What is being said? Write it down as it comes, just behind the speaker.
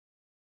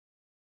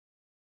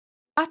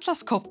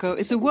Atlas Copco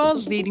is a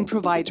world-leading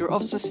provider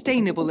of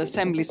sustainable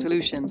assembly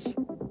solutions.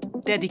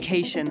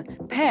 Dedication,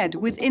 paired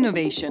with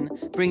innovation,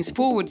 brings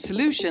forward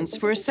solutions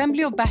for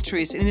assembly of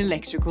batteries in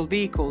electrical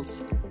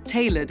vehicles,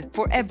 tailored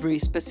for every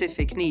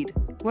specific need.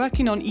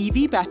 Working on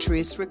EV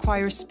batteries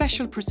requires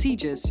special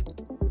procedures.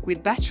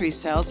 With battery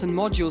cells and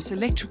modules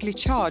electrically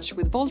charged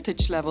with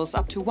voltage levels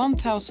up to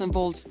 1000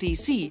 volts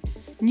DC,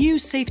 new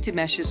safety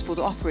measures for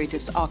the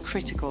operators are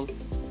critical.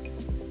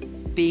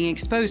 Being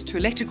exposed to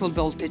electrical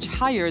voltage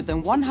higher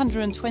than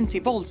 120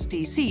 volts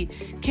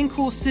DC can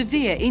cause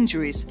severe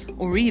injuries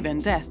or even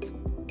death.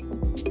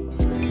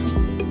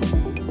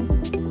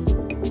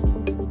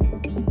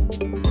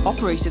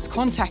 Operators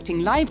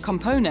contacting live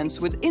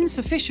components with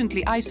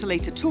insufficiently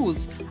isolated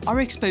tools are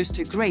exposed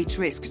to great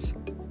risks.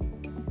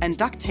 And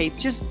duct tape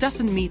just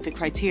doesn't meet the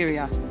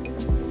criteria.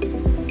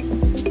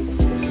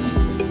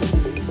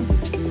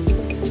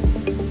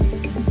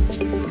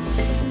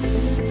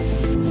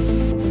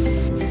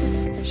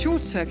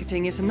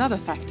 Short-circuiting is another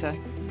factor.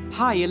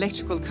 High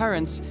electrical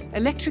currents,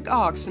 electric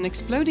arcs and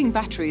exploding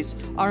batteries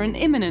are an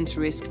imminent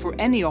risk for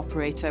any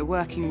operator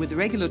working with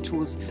regular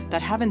tools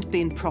that haven't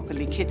been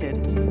properly kitted.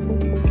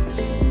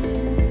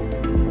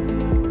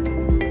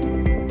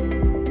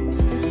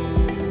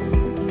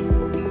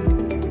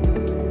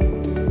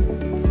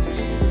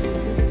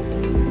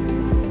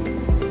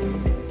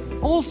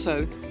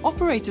 Also,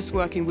 operators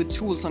working with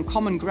tools on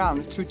common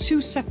ground through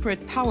two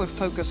separate power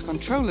focus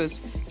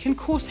controllers can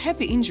cause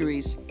heavy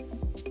injuries,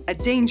 a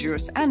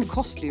dangerous and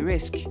costly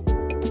risk.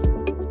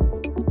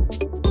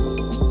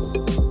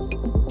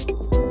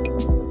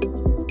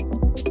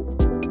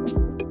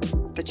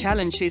 The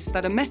challenge is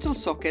that a metal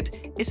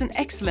socket is an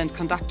excellent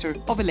conductor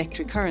of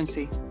electric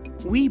currency.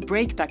 We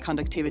break that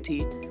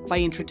conductivity by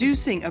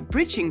introducing a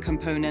bridging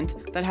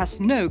component that has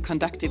no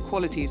conductive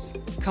qualities.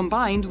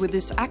 Combined with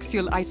this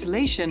axial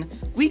isolation,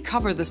 we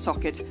cover the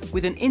socket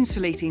with an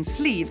insulating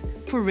sleeve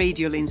for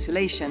radial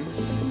insulation.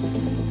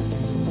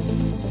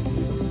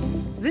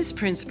 This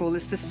principle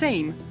is the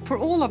same for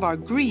all of our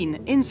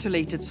green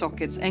insulated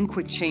sockets and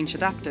quick change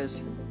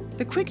adapters.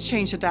 The quick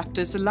change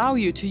adapters allow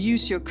you to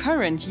use your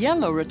current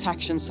yellow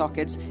retraction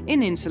sockets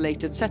in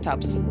insulated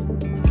setups.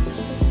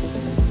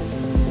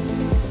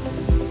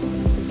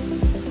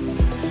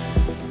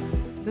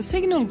 The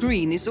signal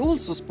green is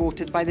also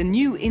sported by the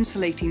new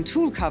insulating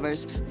tool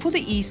covers for the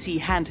EC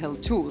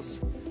handheld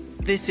tools.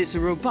 This is a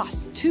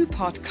robust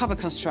two-part cover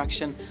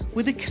construction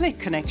with a click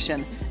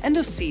connection and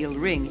a seal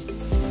ring.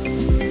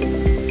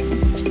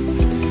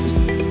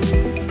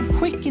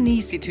 Quick and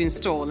easy to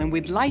install and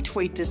with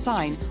lightweight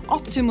design,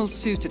 optimal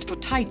suited for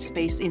tight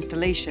spaced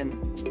installation.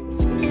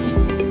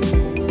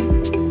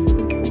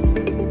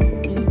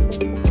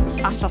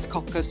 Atlas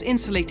Copco's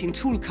insulating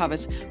tool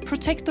covers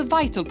protect the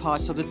vital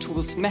parts of the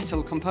tool's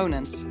metal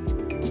components.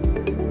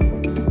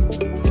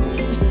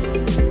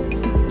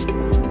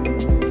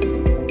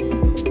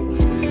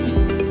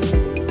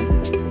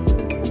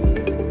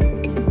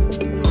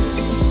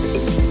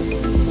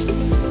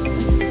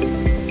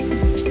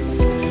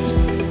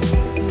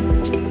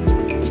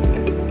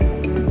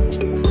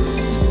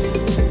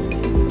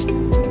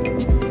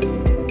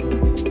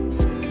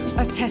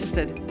 A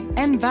tested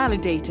and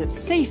validated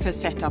safer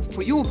setup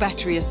for your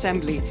battery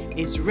assembly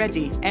is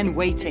ready and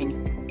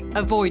waiting.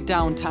 Avoid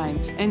downtime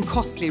and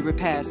costly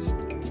repairs.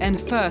 And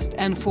first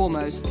and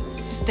foremost,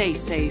 stay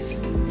safe.